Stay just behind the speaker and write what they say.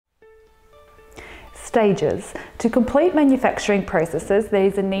Stages. To complete manufacturing processes, there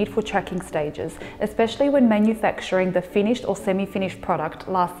is a need for tracking stages, especially when manufacturing the finished or semi-finished product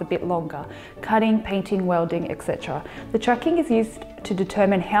lasts a bit longer, cutting, painting, welding, etc. The tracking is used to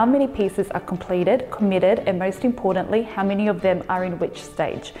determine how many pieces are completed, committed, and most importantly, how many of them are in which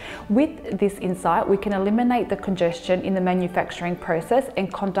stage. With this insight, we can eliminate the congestion in the manufacturing process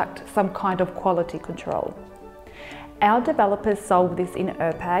and conduct some kind of quality control. Our developers solve this in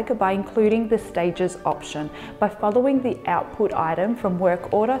Erpag by including the stages option by following the output item from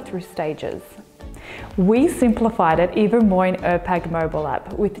work order through stages. We simplified it even more in Erpag mobile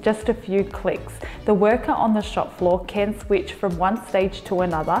app. With just a few clicks, the worker on the shop floor can switch from one stage to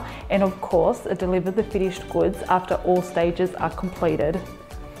another and of course deliver the finished goods after all stages are completed.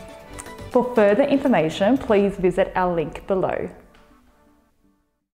 For further information, please visit our link below.